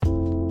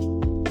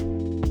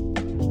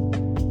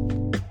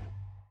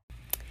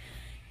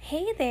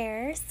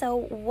there.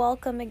 So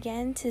welcome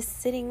again to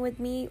sitting with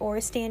me or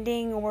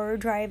standing or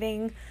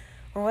driving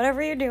or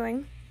whatever you're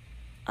doing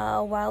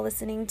while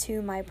listening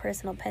to my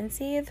personal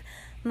pensieve,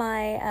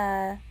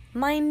 my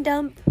mind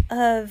dump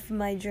of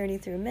my journey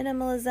through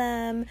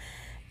minimalism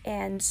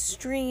and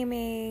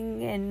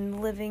streaming and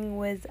living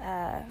with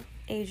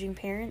aging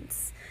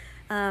parents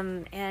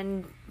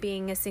and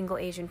being a single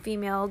Asian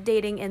female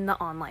dating in the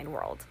online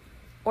world.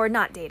 Or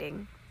not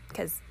dating,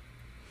 because,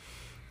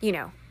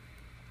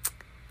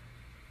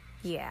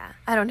 yeah,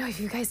 I don't know if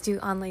you guys do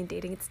online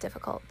dating. It's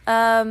difficult.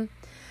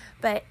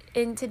 But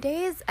in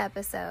today's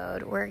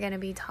episode, we're going to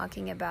be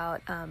talking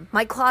about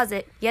my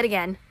closet yet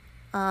again,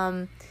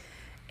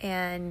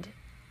 and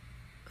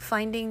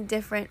finding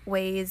different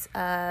ways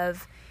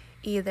of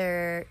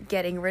either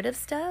getting rid of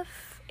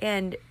stuff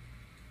and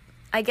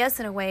I guess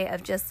in a way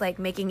of just like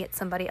making it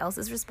somebody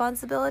else's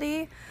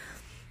responsibility,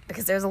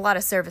 because there's a lot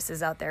of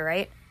services out there,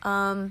 right?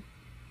 To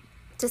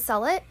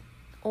sell it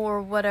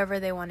or whatever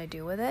they want to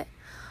do with it.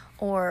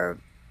 Or,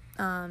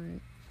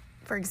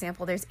 for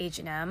example, there's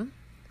H&M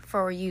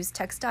for used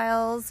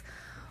textiles.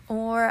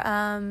 Or,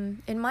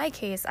 in my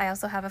case, I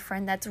also have a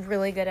friend that's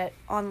really good at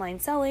online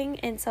selling.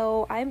 And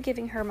so I'm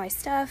giving her my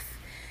stuff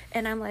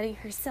and I'm letting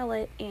her sell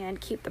it and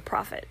keep the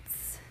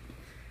profits.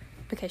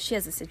 Because she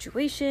has a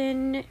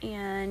situation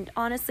and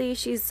honestly,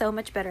 she's so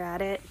much better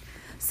at it.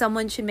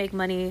 Someone should make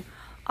money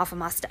off of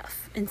my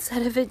stuff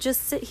instead of it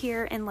just sit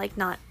here and like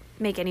not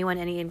make anyone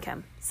any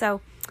income.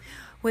 So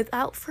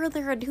without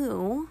further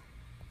ado,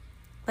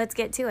 let's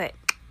get to it.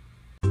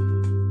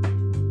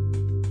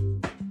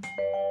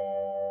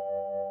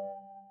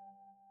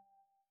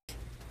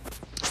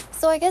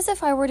 So I guess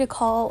if I were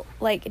to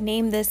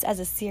name this as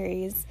a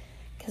series,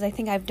 because I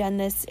think I've done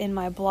this in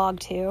my blog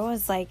too,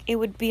 is like, it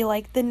would be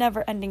like the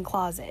never ending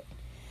closet,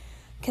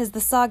 because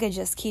the saga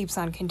just keeps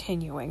on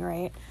continuing,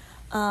 right?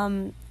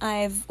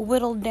 I've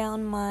whittled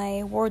down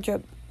my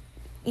wardrobe,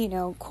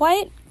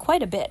 quite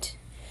a bit.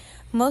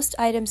 Most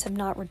items have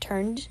not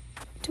returned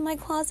to my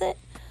closet,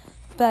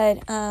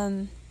 but,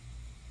 I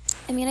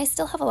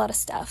still have a lot of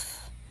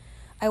stuff.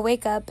 I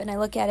wake up and I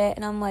look at it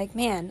and I'm like,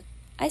 man,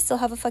 I still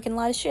have a fucking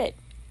lot of shit.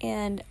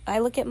 And I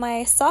look at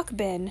my sock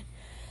bin,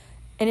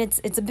 and it's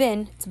a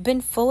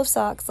bin full of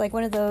socks, like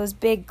one of those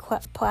big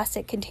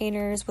plastic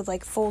containers with a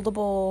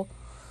foldable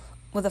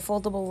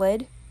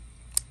lid.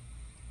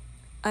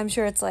 I'm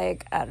sure it's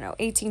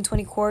 18,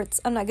 20 quarts.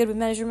 I'm not good with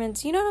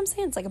measurements. You know what I'm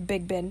saying? It's like a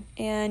big bin.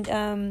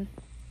 And,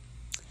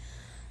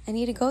 I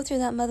need to go through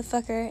that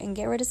motherfucker and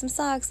get rid of some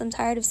socks. I'm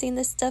tired of seeing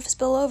this stuff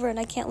spill over and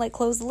I can't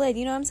close the lid.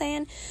 You know what I'm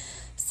saying?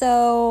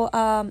 So,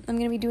 I'm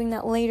going to be doing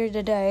that later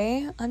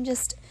today. I'm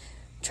just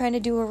trying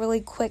to do a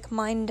really quick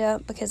mind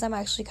dump because I'm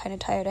actually kind of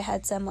tired. I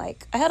had I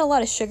had a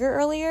lot of sugar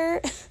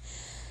earlier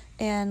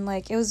and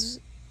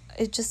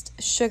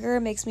sugar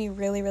makes me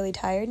really, really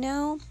tired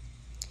now.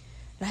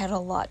 And I had a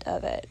lot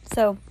of it.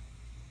 So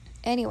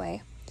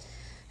anyway,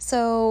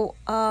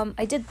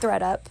 I did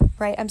ThredUp,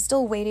 right? I'm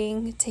still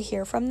waiting to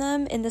hear from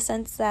them in the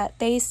sense that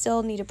they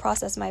still need to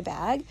process my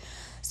bag.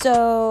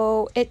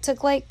 So it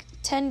took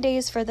 10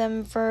 days for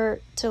them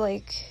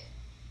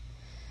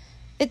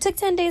it took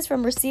 10 days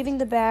from receiving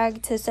the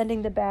bag to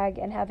sending the bag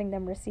and having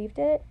them received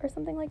it or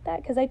something like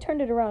that. Because I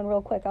turned it around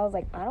real quick. I was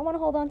like, I don't want to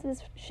hold on to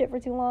this shit for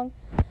too long.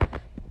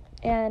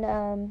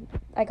 And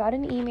I got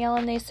an email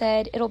and they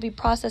said it'll be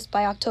processed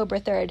by October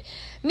 3rd.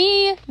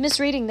 Me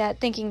misreading that,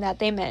 thinking that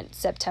they meant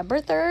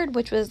September 3rd,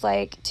 which was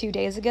 2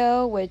 days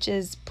ago, which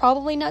is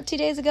probably not 2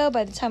 days ago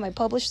by the time I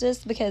publish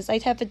this, because I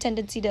have a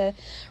tendency to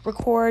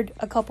record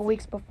a couple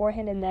weeks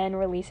beforehand and then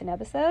release an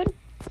episode.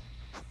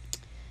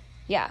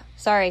 Yeah,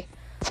 sorry.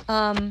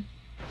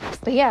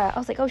 But yeah, I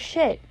was like, oh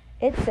shit,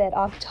 it said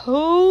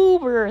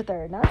October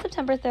 3rd, not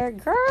September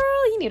 3rd. Girl,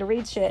 you need to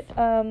read shit.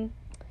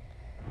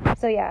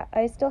 So yeah,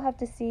 I still have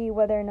to see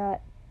whether or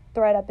not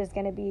ThredUp is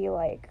going to be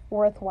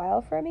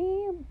worthwhile for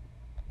me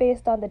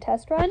based on the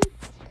test run,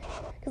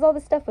 because all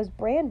this stuff was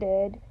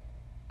branded,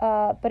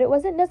 but it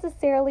wasn't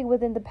necessarily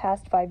within the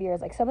past 5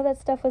 years. Some of that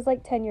stuff was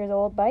 10 years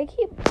old, but I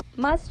keep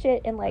my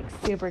shit in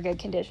super good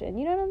condition.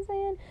 You know what I'm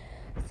saying?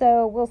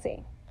 So we'll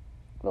see.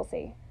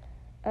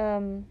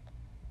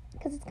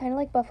 Because it's kind of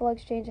like Buffalo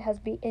Exchange. It has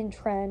to be in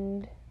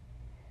trend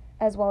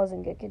as well as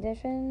in good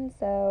condition.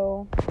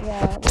 So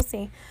yeah, we'll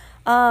see.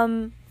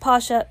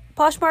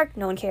 Poshmark,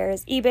 no one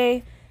cares.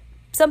 eBay,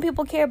 some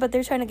people care, but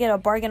they're trying to get a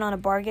bargain on a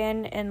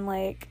bargain, and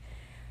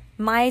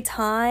my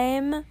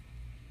time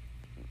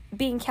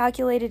being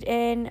calculated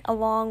in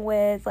along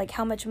with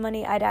how much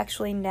money I'd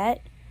actually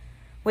net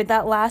with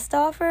that last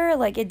offer,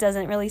 it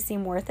doesn't really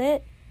seem worth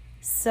it.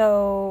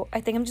 So I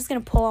think I'm just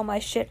gonna pull all my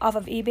shit off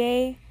of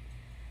eBay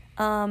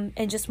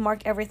and just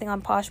mark everything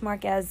on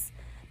Poshmark as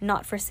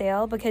not for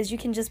sale, because you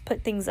can just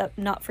put things up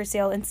not for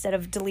sale instead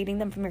of deleting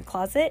them from your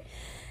closet.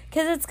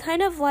 Because it's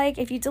kind of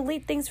if you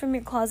delete things from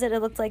your closet, it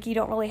looks like you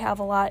don't really have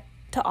a lot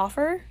to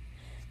offer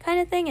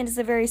kind of thing. And it's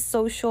a very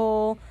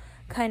social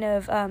kind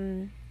of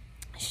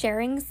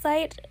sharing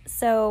site.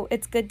 So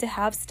it's good to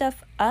have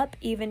stuff up,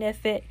 even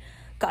if it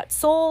got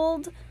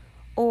sold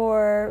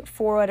or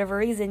for whatever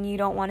reason you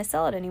don't want to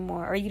sell it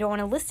anymore, or you don't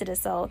want to list it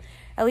as sell,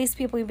 at least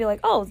people would be like,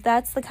 oh,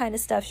 that's the kind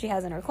of stuff she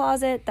has in her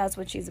closet, that's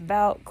what she's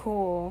about,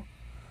 cool.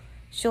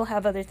 She'll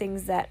have other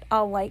things that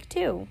I'll like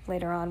too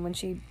later on when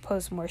she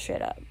posts more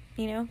shit up,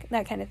 you know,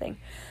 that kind of thing.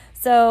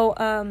 So,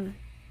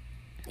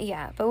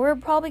 yeah, but we're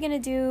probably going to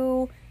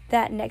do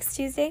that next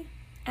Tuesday.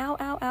 Ow,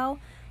 ow,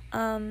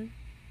 ow.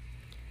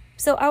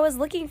 So I was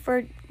looking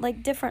for,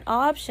 like, different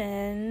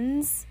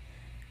options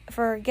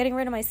for getting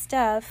rid of my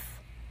stuff.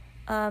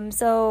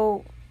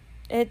 So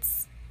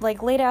it's,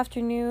 like, late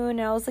afternoon,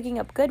 and I was looking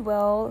up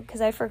Goodwill, because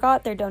I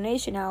forgot their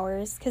donation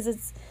hours, because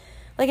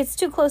it's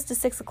too close to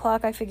 6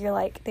 o'clock. I figure,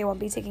 like, they won't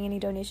be taking any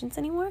donations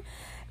anymore.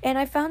 And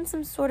I found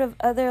some sort of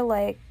other,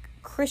 like,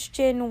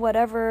 Christian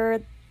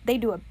whatever, they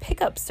do a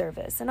pickup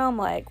service. And I'm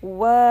like,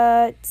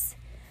 what?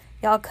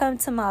 Y'all come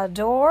to my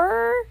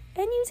door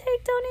and you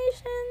take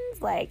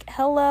donations? Like,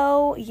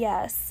 hello?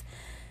 Yes.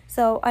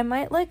 So I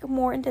might look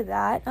more into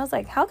that. I was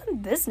like, how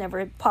come this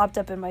never popped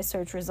up in my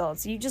search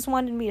results? You just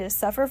wanted me to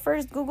suffer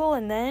first, Google,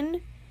 and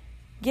then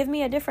give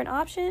me a different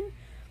option?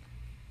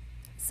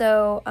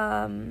 So,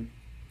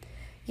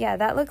 yeah,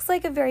 that looks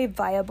like a very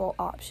viable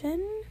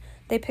option.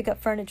 They pick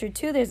up furniture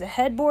too. There's a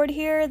headboard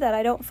here that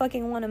I don't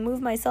fucking want to move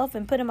myself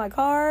and put in my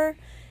car.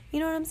 You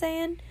know what I'm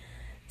saying?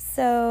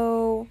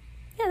 So,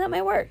 yeah, that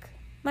might work.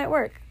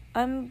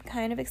 I'm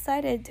kind of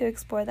excited to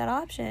explore that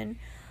option.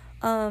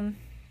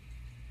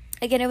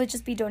 Again, it would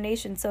just be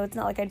donation, so it's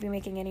not like I'd be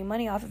making any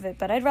money off of it,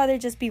 but I'd rather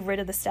just be rid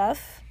of the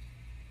stuff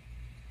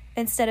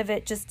instead of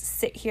it just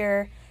sit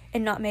here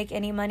and not make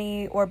any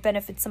money or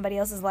benefit somebody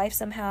else's life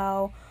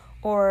somehow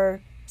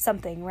or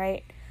something,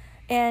 right?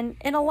 And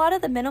in a lot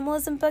of the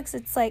minimalism books,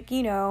 it's like,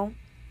 you know,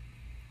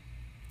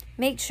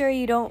 make sure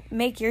you don't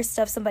make your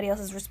stuff somebody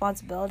else's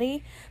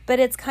responsibility, but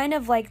it's kind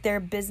of like their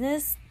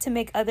business to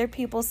make other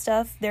people's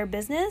stuff their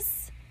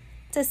business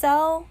to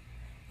sell,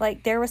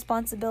 like their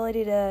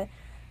responsibility to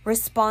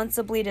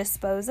responsibly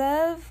dispose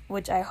of,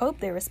 which I hope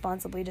they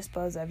responsibly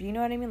dispose of, you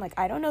know what I mean? Like,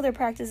 I don't know their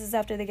practices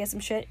after they get some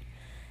shit,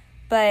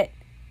 but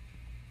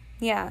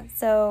yeah,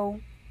 so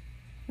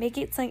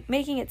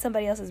making it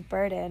somebody else's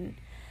burden,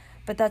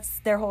 but that's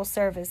their whole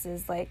service,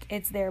 is like,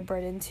 it's their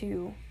burden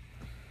to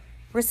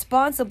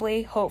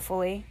responsibly,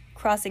 hopefully,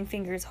 crossing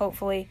fingers,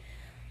 hopefully,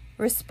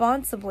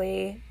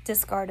 responsibly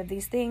discard of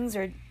these things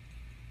or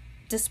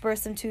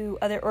disperse them to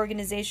other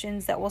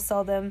organizations that will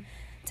sell them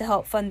to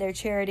help fund their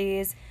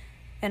charities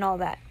and all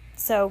that.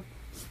 So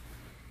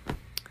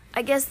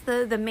I guess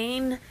the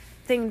main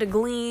thing to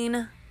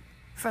glean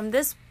from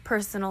this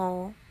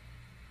personal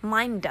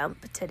mind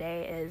dump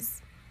today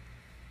is,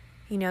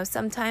 you know,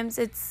 sometimes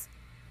it's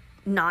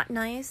not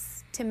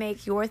nice to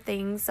make your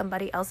things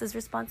somebody else's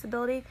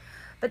responsibility.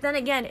 But then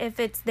again, if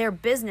it's their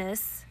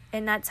business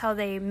and that's how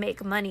they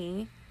make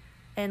money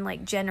and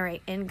like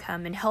generate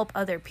income and help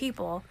other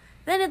people,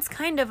 then it's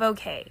kind of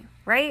okay,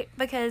 right?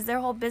 Because their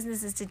whole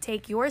business is to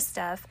take your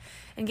stuff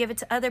and give it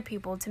to other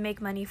people to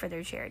make money for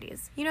their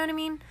charities. You know what I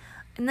mean?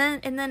 And then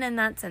in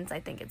that sense, I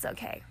think it's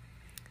okay.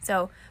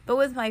 So, but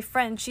with my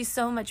friend, she's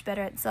so much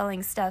better at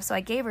selling stuff. So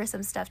I gave her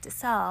some stuff to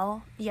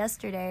sell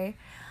yesterday.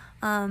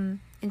 And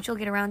she'll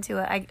get around to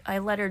it. I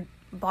let her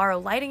borrow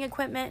lighting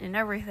equipment and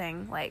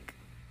everything. Like,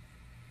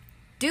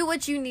 do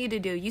what you need to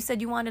do. You said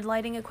you wanted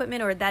lighting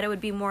equipment or that it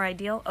would be more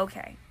ideal.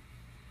 Okay.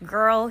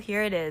 Girl,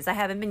 here it is. I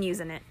haven't been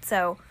using it.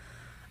 So,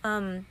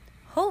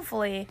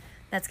 hopefully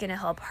that's going to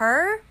help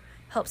her,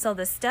 help sell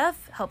this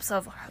stuff, help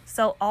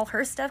sell all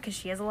her stuff, because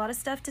she has a lot of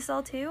stuff to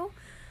sell too.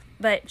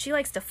 But she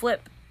likes to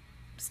flip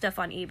stuff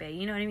on eBay.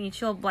 You know what I mean?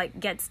 She'll like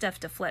get stuff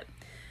to flip.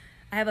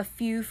 I have a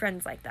few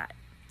friends like that.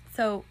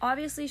 So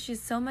obviously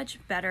she's so much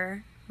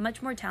better,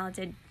 much more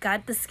talented,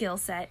 got the skill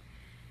set.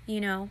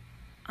 You know,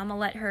 I'm going to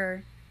let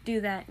her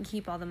do that and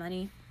keep all the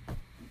money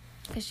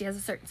because she has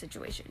a certain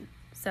situation.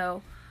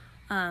 So,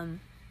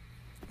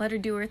 let her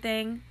do her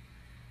thing,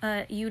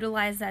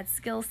 utilize that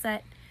skill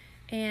set,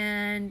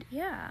 and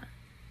yeah.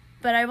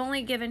 But I've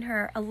only given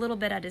her a little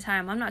bit at a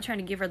time. I'm not trying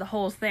to give her the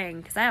whole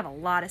thing because I have a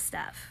lot of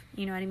stuff.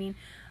 You know what I mean?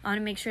 I want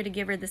to make sure to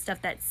give her the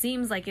stuff that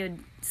seems like it would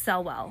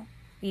sell well.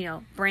 You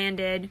know,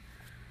 branded.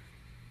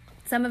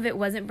 Some of it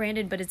wasn't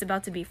branded, but it's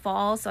about to be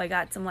fall, so I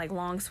got some like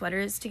long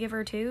sweaters to give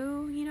her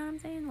too. You know what I'm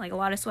saying? Like a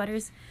lot of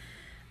sweaters.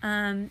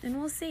 And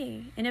we'll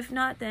see. And if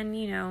not, then,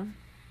 you know,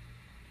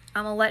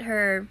 I'm going to let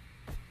her,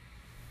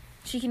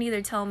 she can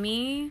either tell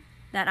me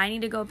that I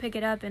need to go pick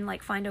it up and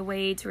like find a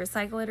way to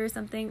recycle it or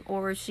something,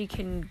 or she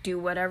can do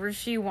whatever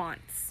she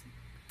wants.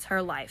 It's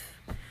her life.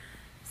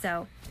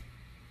 So,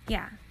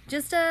 yeah.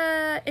 Just,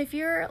 if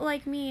you're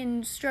like me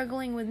and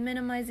struggling with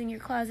minimizing your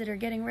closet or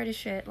getting rid of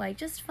shit, like,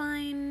 just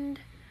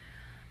find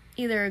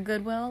either a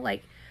Goodwill,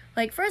 like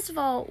first of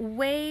all,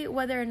 weigh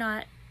whether or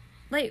not,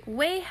 like,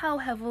 weigh how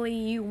heavily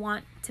you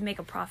want to make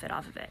a profit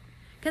off of it.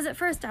 Because at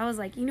first I was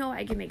like, you know,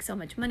 I can make so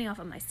much money off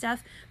of my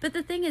stuff. But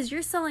the thing is,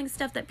 you're selling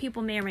stuff that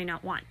people may or may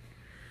not want.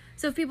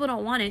 So if people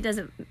don't want it, it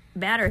doesn't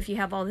matter if you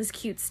have all this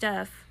cute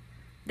stuff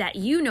that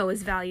you know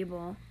is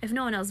valuable. If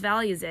no one else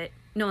values it,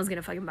 no one's going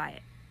to fucking buy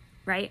it.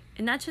 right?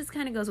 And that just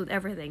kind of goes with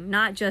everything,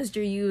 not just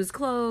your used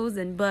clothes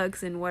and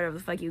books and whatever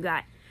the fuck you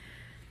got.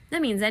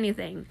 That means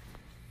anything.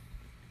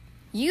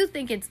 You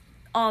think it's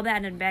all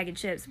that in a bag of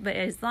chips, but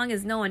as long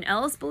as no one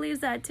else believes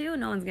that too,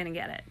 no one's gonna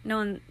get it. No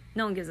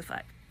one gives a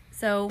fuck.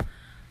 So,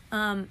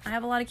 I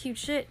have a lot of cute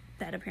shit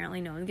that apparently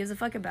no one gives a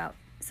fuck about.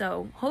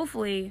 So,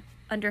 hopefully,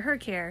 under her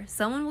care,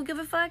 someone will give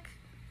a fuck,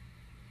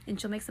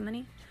 and she'll make some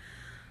money.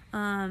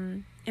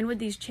 And with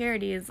these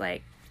charities,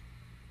 like,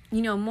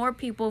 you know, more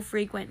people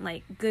frequent,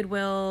 like,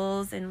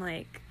 Goodwills and,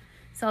 like,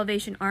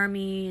 Salvation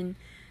Army and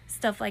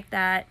stuff like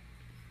that.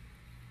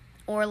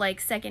 Or, like,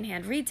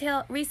 secondhand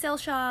resale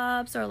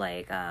shops, or,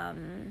 like,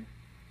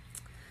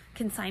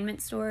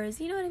 consignment stores.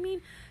 You know what I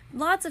mean?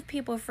 Lots of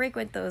people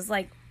frequent those,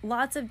 like,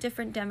 lots of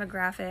different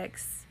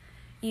demographics.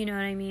 You know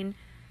what I mean?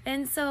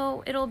 And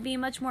so it'll be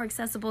much more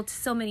accessible to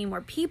so many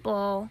more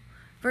people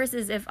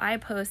versus if I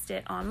post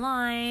it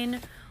online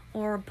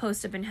or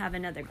post up and have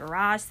another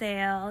garage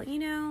sale. You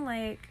know,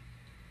 like,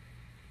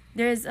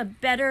 there's a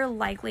better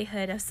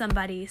likelihood of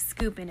somebody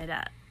scooping it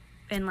up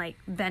and, like,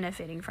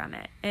 benefiting from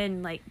it,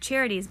 and, like,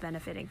 charities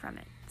benefiting from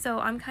it. So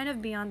I'm kind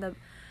of beyond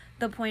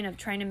the point of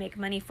trying to make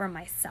money for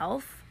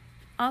myself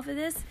off of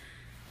this,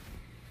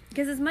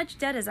 because as much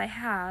debt as I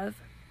have,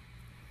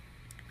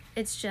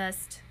 it's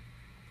just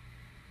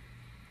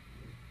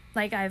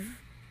like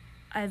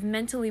I've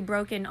mentally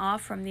broken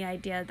off from the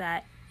idea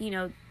that, you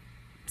know,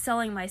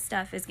 selling my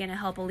stuff is going to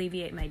help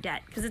alleviate my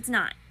debt, because it's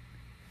not.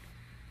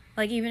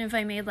 Like, even if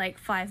I made like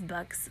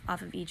 $5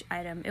 off of each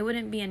item, it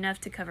wouldn't be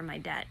enough to cover my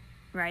debt,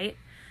 right?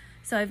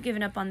 So I've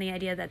given up on the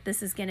idea that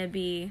this is going to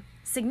be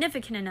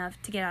significant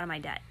enough to get out of my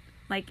debt.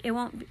 Like, it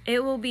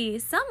will be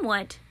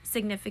somewhat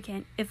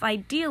significant if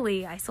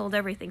ideally I sold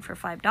everything for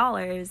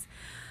 $5,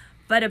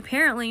 but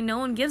apparently no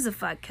one gives a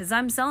fuck because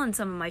I'm selling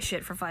some of my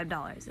shit for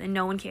 $5 and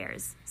no one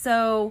cares.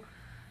 So,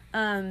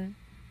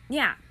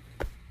 yeah.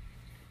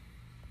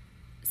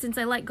 Since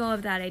I let go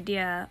of that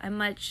idea, I'm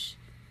much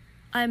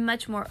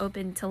more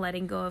open to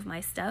letting go of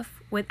my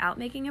stuff without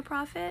making a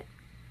profit,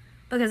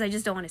 because I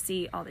just don't want to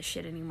see all this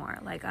shit anymore.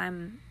 Like,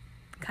 I'm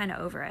kind of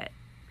over it.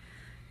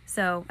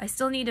 So I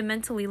still need to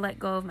mentally let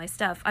go of my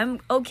stuff. I'm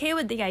okay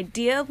with the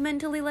idea of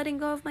mentally letting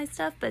go of my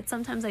stuff, but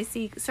sometimes I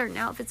see certain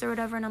outfits or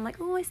whatever and I'm like,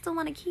 oh, I still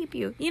want to keep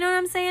you. You know what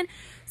I'm saying?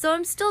 So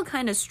I'm still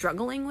kind of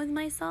struggling with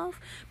myself,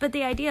 but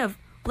the idea of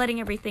letting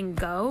everything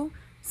go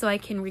so I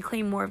can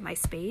reclaim more of my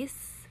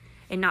space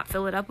and not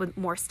fill it up with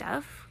more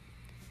stuff,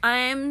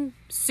 I'm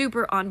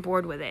super on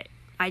board with it.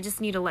 I just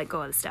need to let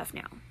go of the stuff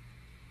now,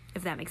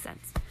 if that makes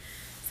sense.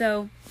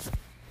 So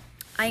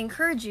I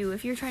encourage you,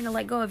 if you're trying to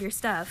let go of your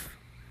stuff,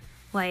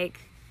 like,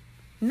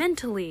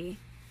 mentally,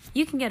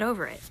 you can get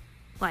over it.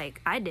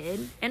 Like, I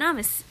did. And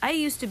I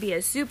used to be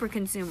a super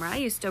consumer. I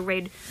used to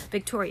raid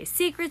Victoria's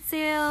Secret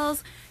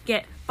sales,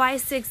 get buy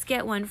 6,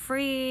 get 1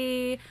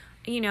 free.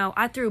 You know,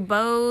 I threw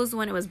bows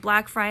when it was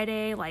Black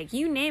Friday. Like,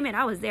 you name it,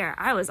 I was there.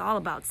 I was all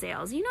about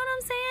sales. You know what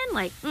I'm saying?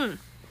 Like,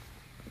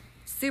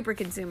 super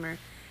consumer.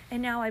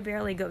 And now I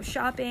barely go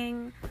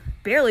shopping,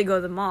 barely go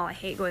to the mall. I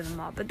hate going to the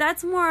mall. But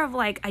that's more of,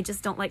 like, I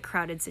just don't like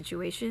crowded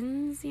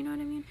situations. You know what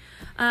I mean?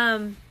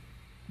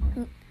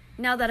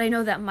 Now that I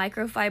know that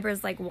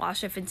microfibers, like,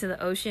 wash up into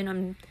the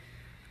ocean,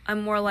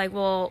 I'm more like,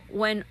 well,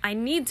 when I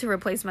need to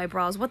replace my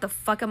bras, what the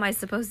fuck am I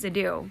supposed to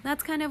do?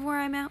 That's kind of where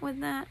I'm at with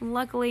that.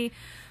 Luckily,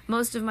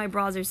 most of my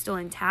bras are still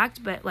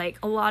intact, but, like,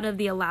 a lot of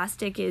the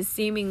elastic is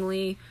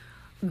seemingly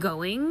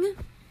going.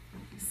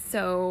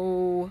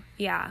 So,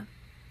 yeah.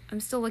 I'm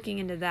still looking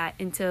into that,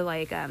 into,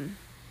 like,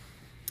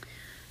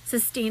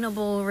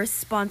 sustainable,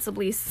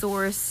 responsibly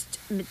sourced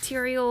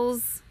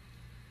materials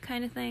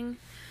kind of thing.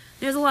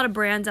 There's a lot of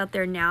brands out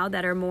there now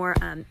that are more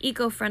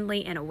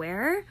eco-friendly and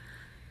aware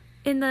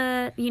in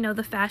the, you know,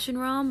 the fashion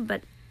realm,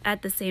 but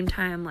at the same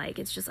time, like,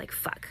 it's just like,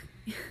 fuck.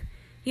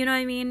 You know what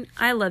I mean?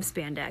 I love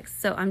spandex,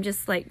 so I'm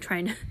just, like,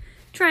 trying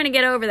to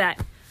get over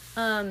that.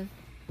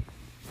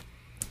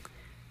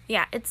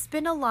 Yeah, it's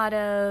been a lot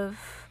of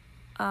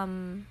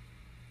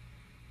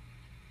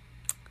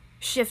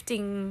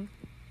shifting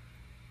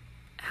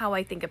how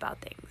I think about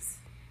things,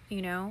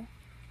 you know?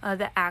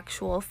 The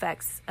actual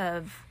effects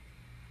of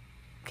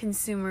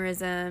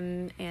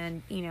consumerism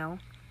and, you know,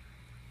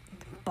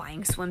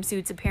 buying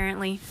swimsuits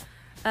apparently,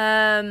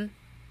 and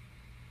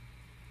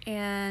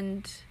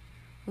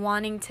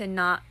wanting to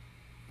not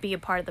be a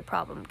part of the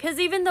problem, because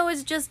even though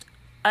it's just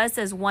us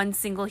as one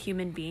single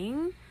human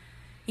being,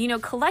 you know,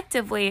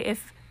 collectively,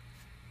 if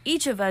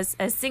each of us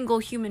as single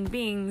human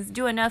beings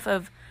do enough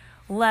of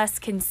less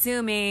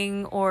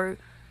consuming or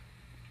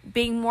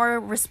being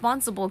more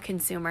responsible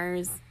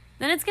consumers,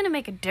 then it's going to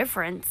make a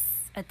difference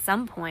at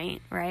some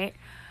point, right?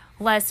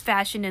 Less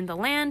fashion in the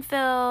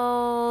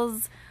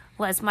landfills,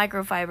 less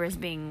microfibers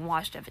being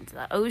washed up into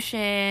the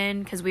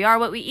ocean, because we are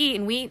what we eat,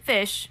 and we eat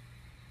fish.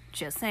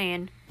 Just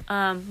saying.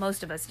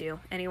 Most of us do,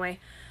 anyway.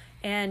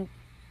 And,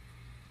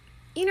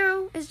 you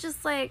know, it's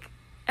just like,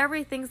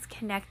 everything's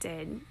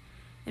connected,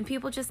 and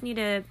people just need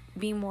to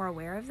be more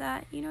aware of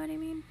that, you know what I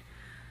mean?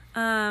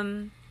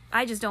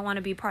 I just don't want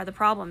to be part of the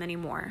problem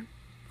anymore.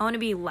 I want to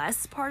be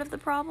less part of the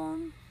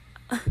problem.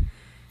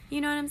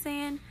 You know what I'm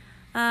saying?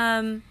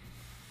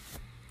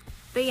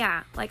 But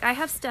yeah, like I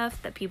have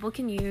stuff that people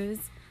can use,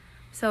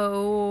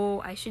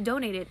 so I should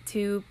donate it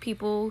to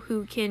people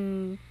who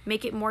can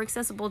make it more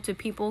accessible to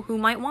people who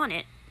might want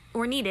it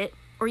or need it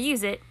or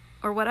use it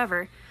or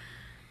whatever.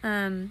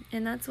 And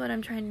that's what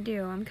I'm trying to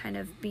do. I'm kind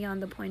of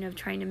beyond the point of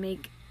trying to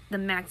make the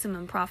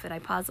maximum profit I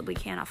possibly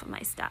can off of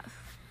my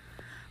stuff.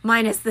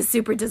 Minus the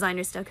super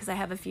designer stuff, because I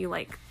have a few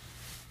like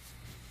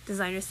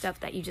designer stuff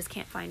that you just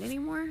can't find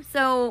anymore.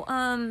 So,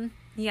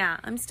 yeah,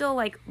 I'm still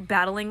like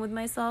battling with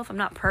myself. I'm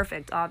not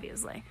perfect,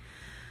 obviously.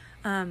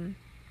 But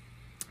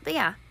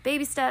yeah,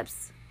 baby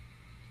steps.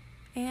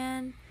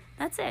 And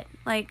that's it.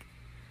 Like,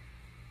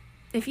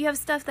 if you have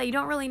stuff that you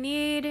don't really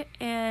need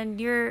and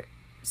you're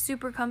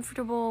super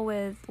comfortable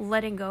with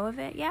letting go of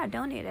it, yeah,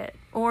 donate it.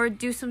 Or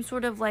do some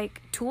sort of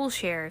like tool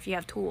share if you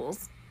have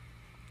tools,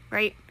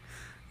 right?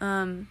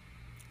 A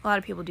lot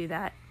of people do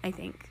that, I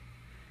think.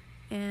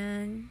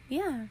 And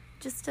yeah,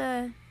 just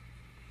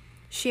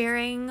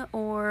sharing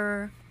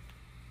or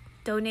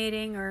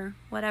donating or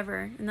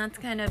whatever. And that's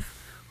kind of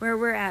where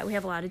we're at. We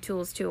have a lot of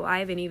tools too. I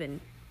haven't even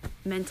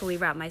mentally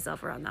wrapped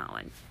myself around that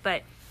one.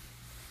 But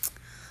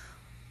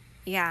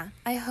yeah,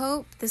 I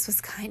hope this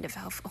was kind of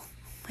helpful. Oh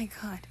my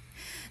God.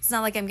 It's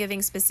not like I'm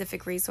giving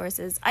specific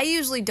resources. I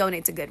usually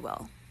donate to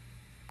Goodwill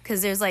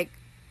because there's like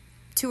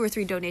 2 or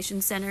 3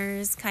 donation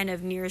centers kind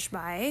of nearish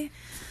by.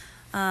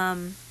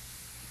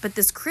 But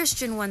this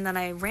Christian one that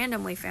I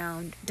randomly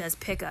found does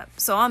pickup.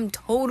 So I'm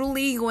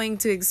totally going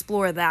to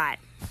explore that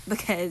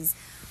because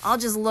I'll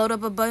just load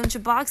up a bunch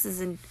of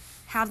boxes and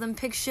have them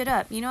pick shit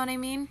up. You know what I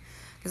mean?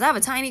 Because I have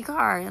a tiny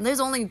car and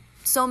there's only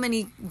so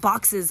many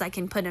boxes I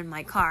can put in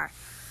my car.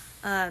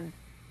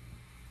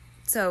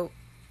 So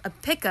a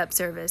pickup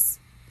service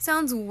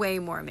sounds way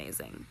more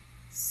amazing.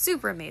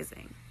 Super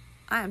amazing.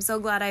 I am so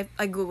glad I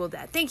Googled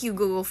that. Thank you,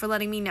 Google, for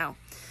letting me know.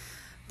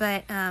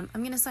 But I'm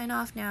going to sign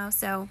off now.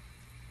 So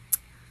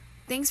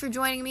thanks for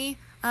joining me.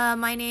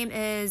 My name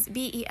is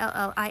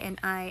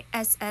BELLINISSIMA.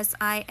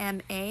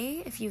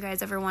 If you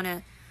guys ever want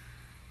to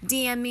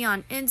DM me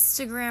on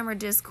Instagram or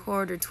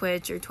Discord or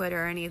Twitch or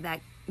Twitter or any of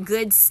that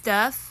good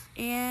stuff.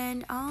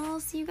 And I'll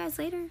see you guys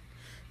later.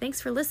 Thanks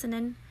for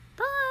listening.